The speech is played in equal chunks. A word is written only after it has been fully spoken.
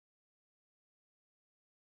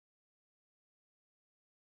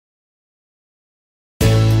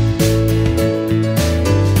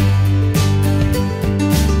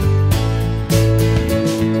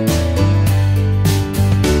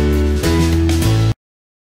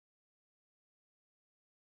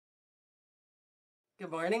Good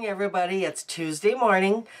morning, everybody. It's Tuesday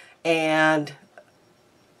morning, and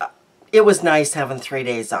it was nice having 3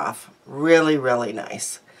 days off. Really, really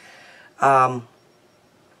nice. I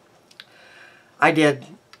did,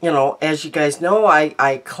 as you guys know,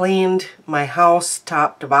 I cleaned my house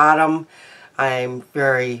top to bottom. I'm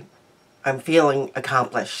feeling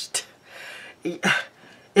accomplished.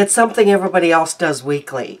 It's something everybody else does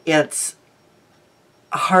weekly. It's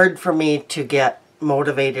hard for me to get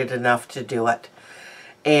motivated enough to do it.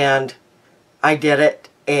 And I did it,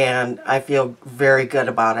 and I feel very good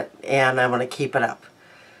about it, and I'm going to keep it up.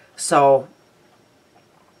 So,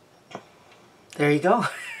 there you go.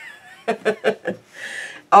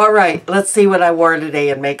 All right, let's see what I wore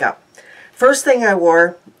today in makeup. First thing I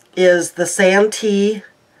wore is the Santee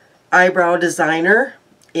Eyebrow Designer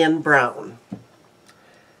in brown.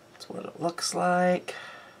 That's what it looks like.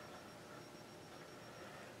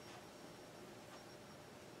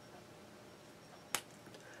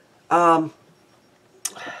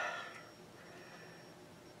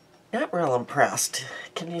 Not real impressed.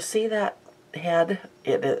 Can you see that head?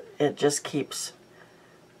 It just keeps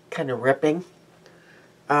kind of ripping.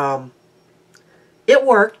 It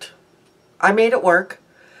worked. I made it work.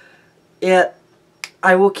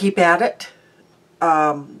 I will keep at it.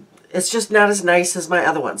 It's just not as nice as my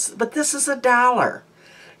other ones. But this is $1.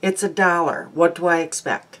 It's $1. What do I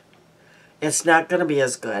expect? It's not going to be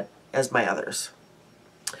as good as my others.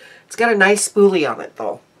 It's got a nice spoolie on it,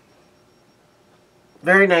 though.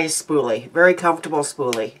 Very nice spoolie. Very comfortable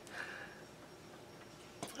spoolie.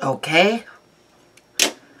 Okay.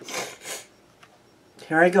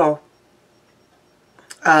 Here I go.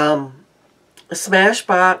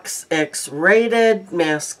 Smashbox X-Rated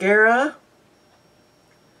Mascara.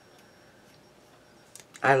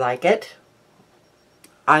 I like it.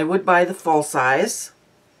 I would buy the full size.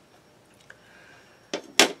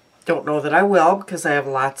 Don't know that I will because I have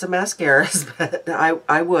lots of mascaras, but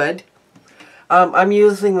I would. I'm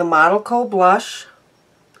using the Model Co blush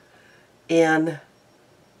in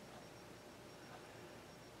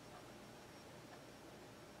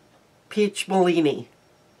Peach Bellini.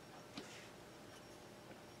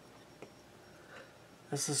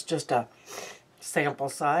 This is just a sample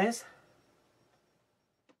size.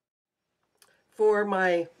 For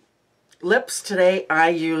my lips today, I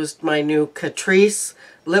used my new Catrice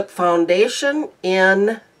Lip Foundation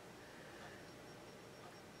in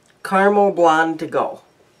Caramel Blonde to Go.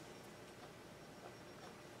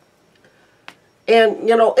 And,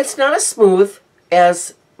 it's not as smooth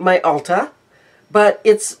as my Ulta, but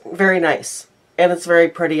it's very nice. And it's very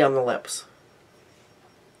pretty on the lips.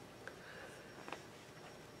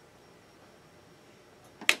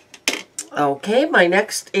 Okay, my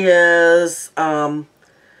next is the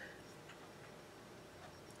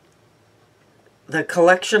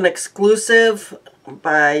Collection Exclusive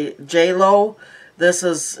by J.Lo. This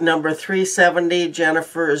is number 370,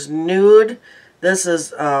 Jennifer's Nude. This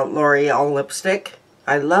is L'Oreal lipstick.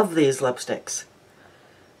 I love these lipsticks.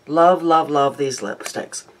 Love, love, love these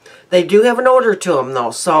lipsticks. They do have an odor to them,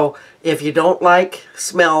 though, so if you don't like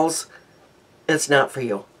smells, it's not for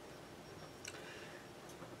you.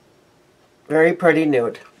 Very pretty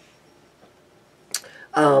nude.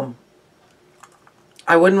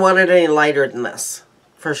 I wouldn't want it any lighter than this,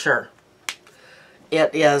 for sure.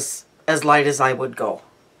 It is as light as I would go.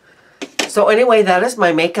 So anyway, that is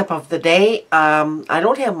my makeup of the day. I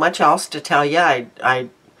don't have much else to tell you. I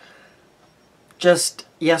just,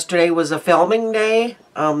 yesterday was a filming day.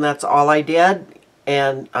 That's all I did.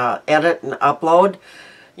 And edit and upload.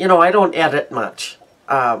 I don't edit much.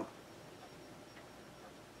 I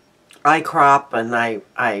crop and I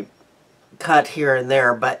cut here and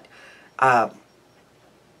there, but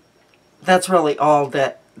that's really all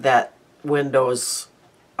that Windows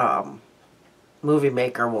Movie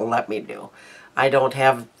Maker will let me do. I don't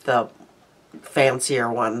have the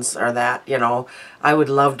fancier ones or that, I would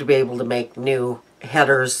love to be able to make new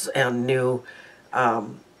headers and new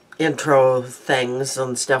intro things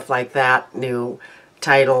and stuff like that, new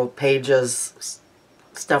title pages,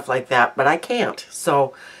 stuff like that, but I can't.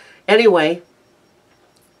 So anyway,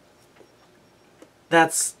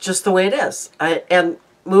 that's just the way it is. And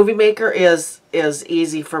Movie Maker is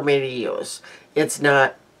easy for me to use. It's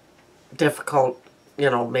not difficult,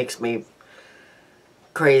 makes me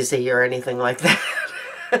crazy or anything like that.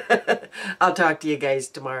 I'll talk to you guys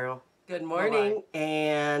tomorrow. Good morning, bye-bye.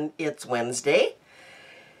 And it's Wednesday.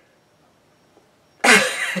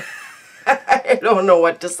 I don't know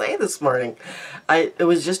what to say this morning. It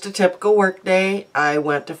was just a typical work day. I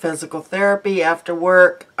went to physical therapy after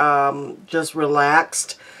work, just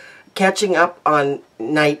relaxed, catching up on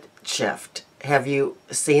Night Shift. Have you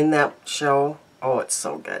seen that show? Oh, it's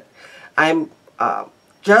so good. I'm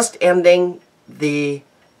just ending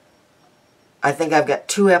I think I've got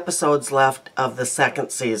 2 episodes left of the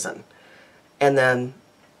 2nd season. And then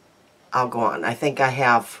I'll go on. I think I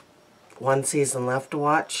have 1 season left to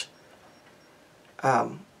watch.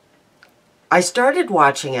 I started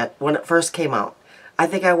watching it when it first came out. I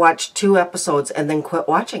think I watched 2 episodes and then quit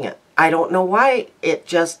watching it. I don't know why. It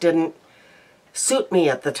just didn't suit me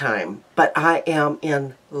at the time. But I am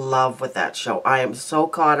in love with that show. I am so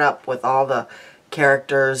caught up with all the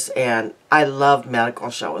characters, and I love medical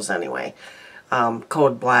shows anyway.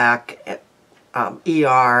 Code Black,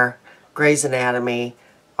 ER, Grey's Anatomy,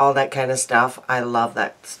 all that kind of stuff. I love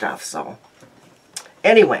that stuff. So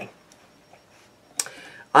anyway,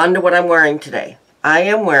 on to what I'm wearing today. I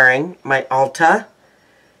am wearing my Ulta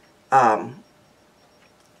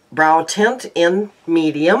brow tint in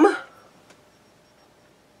medium.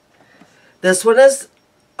 This one is,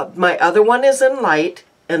 my other one is in light,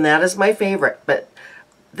 and that is my favorite. But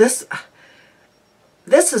this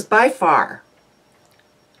is by far,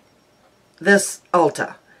 this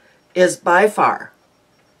Ulta is by far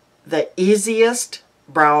the easiest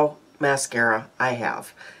brow mascara I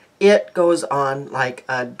have. It goes on like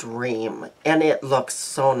a dream, and it looks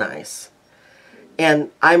so nice. And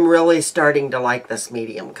I'm really starting to like this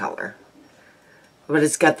medium color. But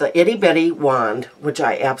it's got the itty bitty wand, which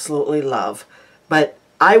I absolutely love. But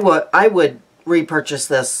I would repurchase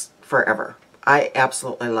this forever. I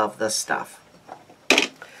absolutely love this stuff.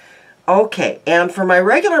 Okay, and for my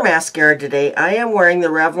regular mascara today, I am wearing the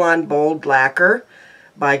Revlon Bold Lacquer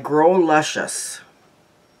by Grow Luscious.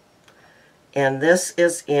 And this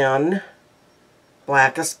is in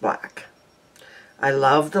Blackest Black. I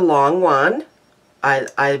love the long wand.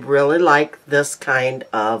 I really like this kind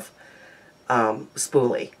of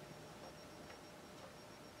spoolie.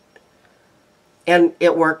 And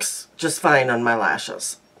it works just fine on my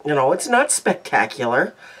lashes. You know, it's not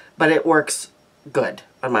spectacular, but it works good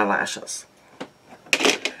on my lashes.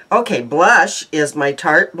 Okay, blush is my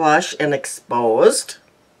Tarte Blush in Exposed.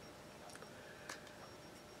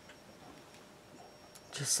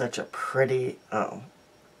 Just such a pretty,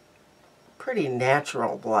 pretty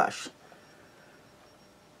natural blush.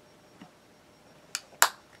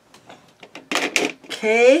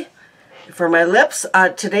 Okay, for my lips,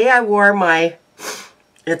 today I wore my,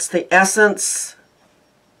 it's the Essence,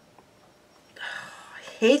 I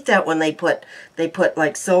hate that when they put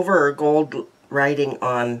like silver or gold writing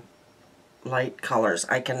on light colors.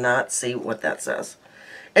 I cannot see what that says.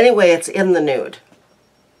 Anyway, it's in the nude.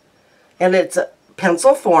 And it's a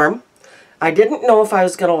pencil form. I didn't know if I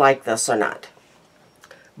was going to like this or not.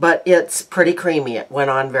 But it's pretty creamy. It went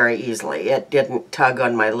on very easily. It didn't tug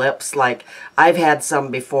on my lips. Like, I've had some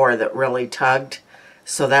before that really tugged.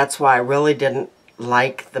 So that's why I really didn't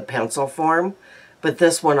like the pencil form. But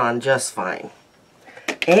this went on just fine.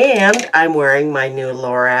 And I'm wearing my new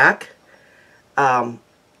Lorac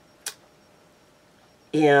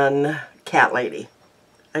in Cat Lady.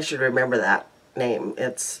 I should remember that name.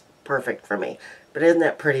 It's perfect for me. But isn't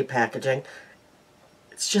that pretty packaging?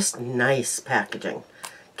 It's just nice packaging.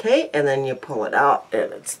 Okay, and then you pull it out,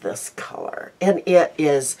 and it's this color. And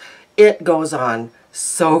it goes on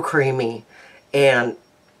so creamy, and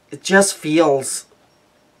it just feels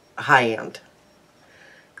high-end.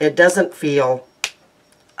 It doesn't feel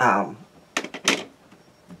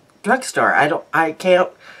drugstore. I can't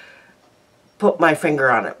put my finger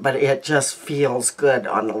on it, but it just feels good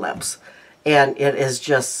on the lips. And it is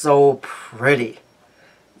just so pretty.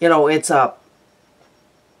 You know, it's a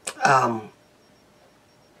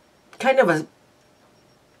kind of a,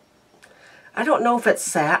 I don't know if it's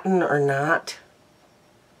satin or not.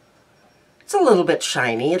 It's a little bit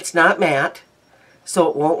shiny. It's not matte, so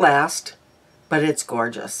it won't last, but it's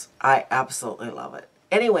gorgeous. I absolutely love it.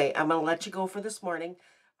 Anyway, I'm going to let you go for this morning.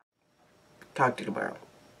 Talk to you tomorrow.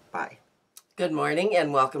 Bye. Good morning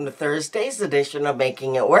and welcome to Thursday's edition of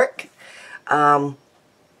Making It Work.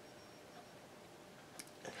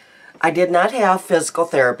 I did not have physical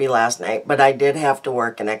therapy last night, but I did have to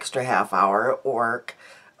work an extra half hour at work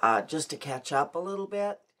just to catch up a little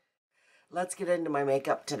bit. Let's get into my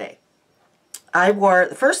makeup today.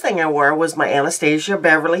 The first thing I wore was my Anastasia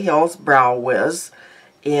Beverly Hills Brow Wiz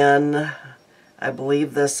in, I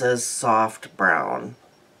believe this is soft brown.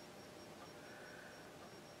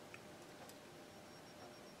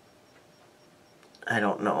 I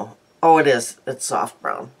don't know. Oh, it is. It's soft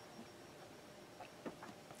brown.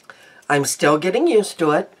 I'm still getting used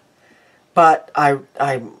to it, but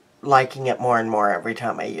I'm liking it more and more every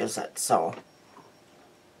time I use it. So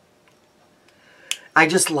I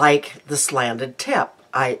just like the slanted tip.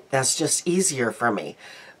 That's just easier for me.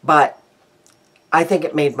 But I think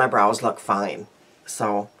it made my brows look fine.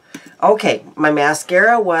 So, okay, my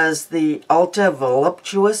mascara was the Ulta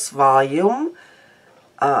Voluptuous Volume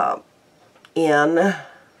in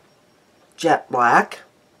Jet Black.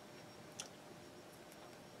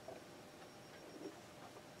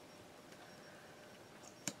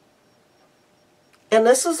 And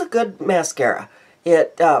this is a good mascara.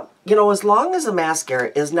 It, you know, as long as the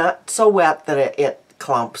mascara is not so wet that it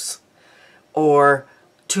clumps or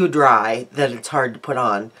too dry that it's hard to put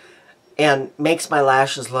on and makes my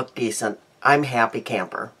lashes look decent, I'm happy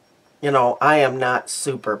camper. You know, I am not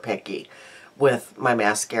super picky with my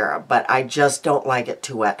mascara, but I just don't like it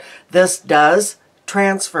too wet. This does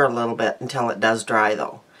transfer a little bit until it does dry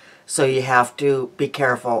though. So you have to be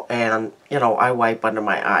careful, and, you know, I wipe under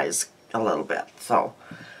my eyes a little bit. So,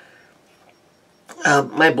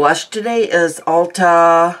 my blush today is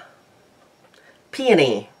Ulta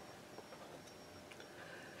Peony.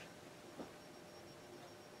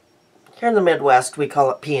 Here in the Midwest, we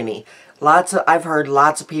call it peony. I've heard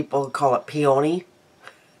lots of people call it peony.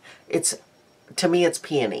 To me, it's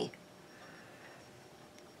peony.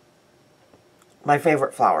 My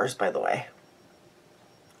favorite flowers, by the way.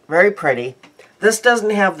 Very pretty. This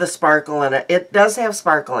doesn't have the sparkle in it. It does have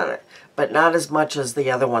sparkle in it, but not as much as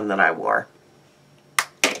the other one that I wore.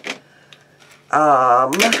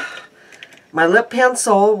 My lip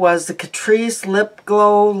pencil was the Catrice Lip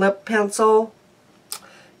Glow Lip Pencil.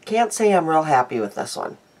 Can't say I'm real happy with this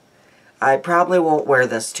one. I probably won't wear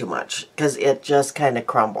this too much because it just kind of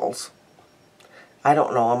crumbles. I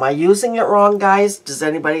don't know. Am I using it wrong, guys? Does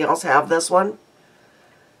anybody else have this one?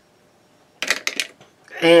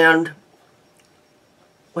 And,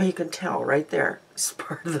 well, you can tell right there. It's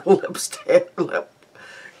part of the lipstick, lip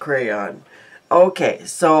crayon. Okay,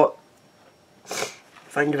 so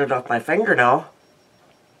if I can get it off my finger now.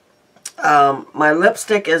 My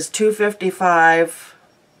lipstick is $2.55.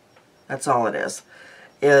 That's all it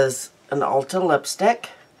is an Ulta lipstick.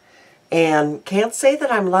 And can't say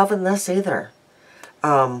that I'm loving this either.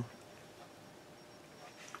 I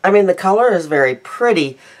mean, the color is very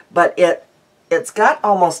pretty, but it's got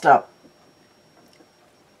almost kind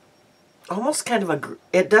of a,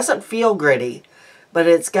 it doesn't feel gritty, but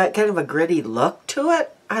it's got kind of a gritty look to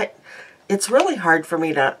it. It's really hard for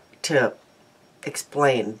me to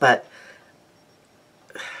explain, but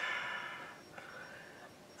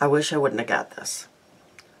I wish I wouldn't have got this.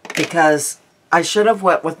 Because I should have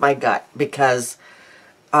went with my gut, because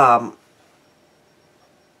I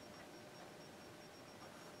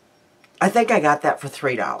think I got that for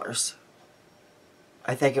 $3.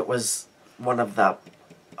 I think it was one of the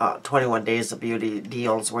 21 Days of Beauty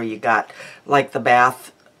deals where you got like the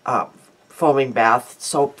foaming bath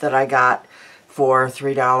soap that I got for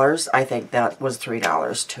 $3. I think that was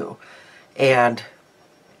 $3 too. And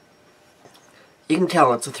you can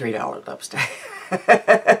tell it's a $3 lipstick.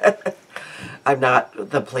 I'm not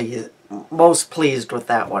the most pleased with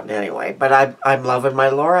that one anyway, but I'm loving my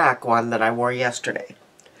Lorac one that I wore yesterday.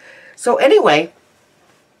 So anyway,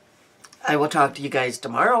 I will talk to you guys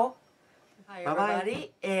tomorrow. Hi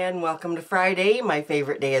everybody, and welcome to Friday, my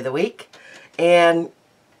favorite day of the week. And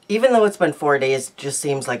even though it's been 4 days, it just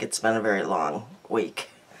seems like it's been a very long week.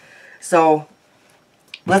 So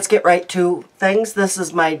let's get right to things. This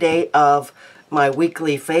is my day of my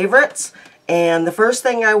weekly favorites. And the first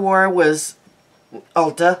thing I wore was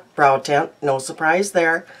Ulta Brow Tint. No surprise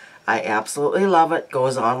there. I absolutely love it.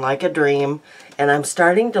 Goes on like a dream. And I'm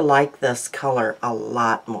starting to like this color a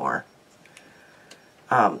lot more.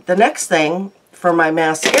 The next thing, for my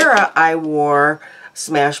mascara, I wore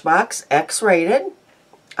Smashbox X-Rated.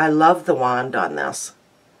 I love the wand on this.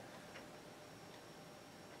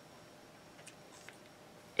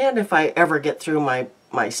 And if I ever get through my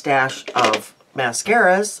stash of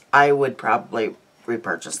mascaras, I would probably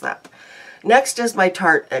repurchase that. Next is my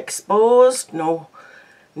Tarte Exposed. No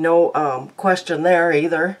question there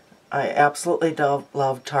either. I absolutely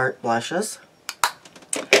love Tarte blushes.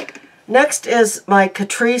 Next is my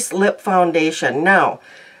Catrice Lip Foundation. Now,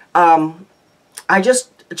 I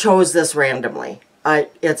just chose this randomly.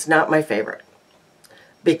 It's not my favorite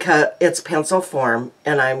because it's pencil form,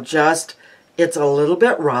 and it's a little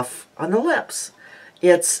bit rough on the lips.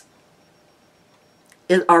 It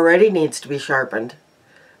already needs to be sharpened.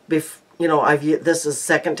 You know, this is the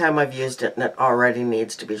second time I've used it, and it already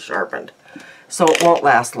needs to be sharpened. So it won't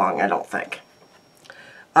last long, I don't think.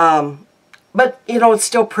 But, you know, it's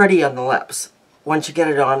still pretty on the lips. Once you get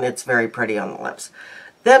it on, it's very pretty on the lips.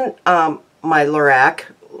 Then my Lorac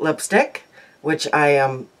lipstick, which I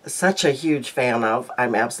am such a huge fan of.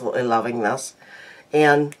 I'm absolutely loving this.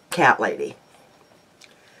 And Cat Lady.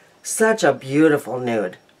 Such a beautiful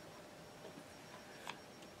nude.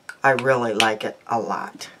 I really like it a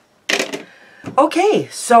lot. Okay,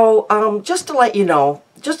 so just to let you know,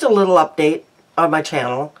 just a little update on my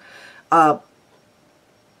channel. On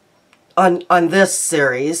this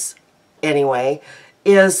series, anyway,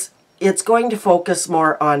 is it's going to focus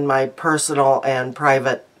more on my personal and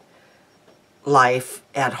private life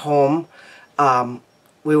at home.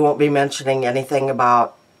 We won't be mentioning anything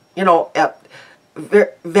about, you know,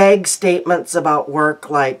 vague statements about work,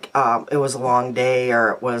 like it was a long day,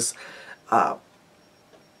 or it was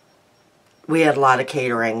we had a lot of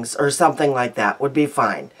caterings or something like that would be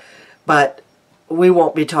fine. But we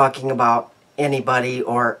won't be talking about anybody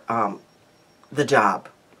or the job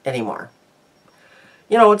anymore.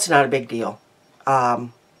 You know, it's not a big deal.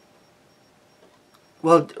 Well,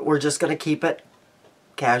 we're just going to keep it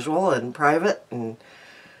casual and private, and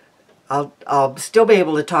I'll still be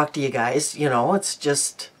able to talk to you guys. You know, it's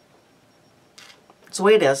the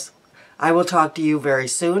way it is. I will talk to you very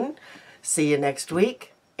soon. See you next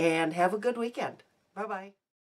week, and have a good weekend. Bye-bye.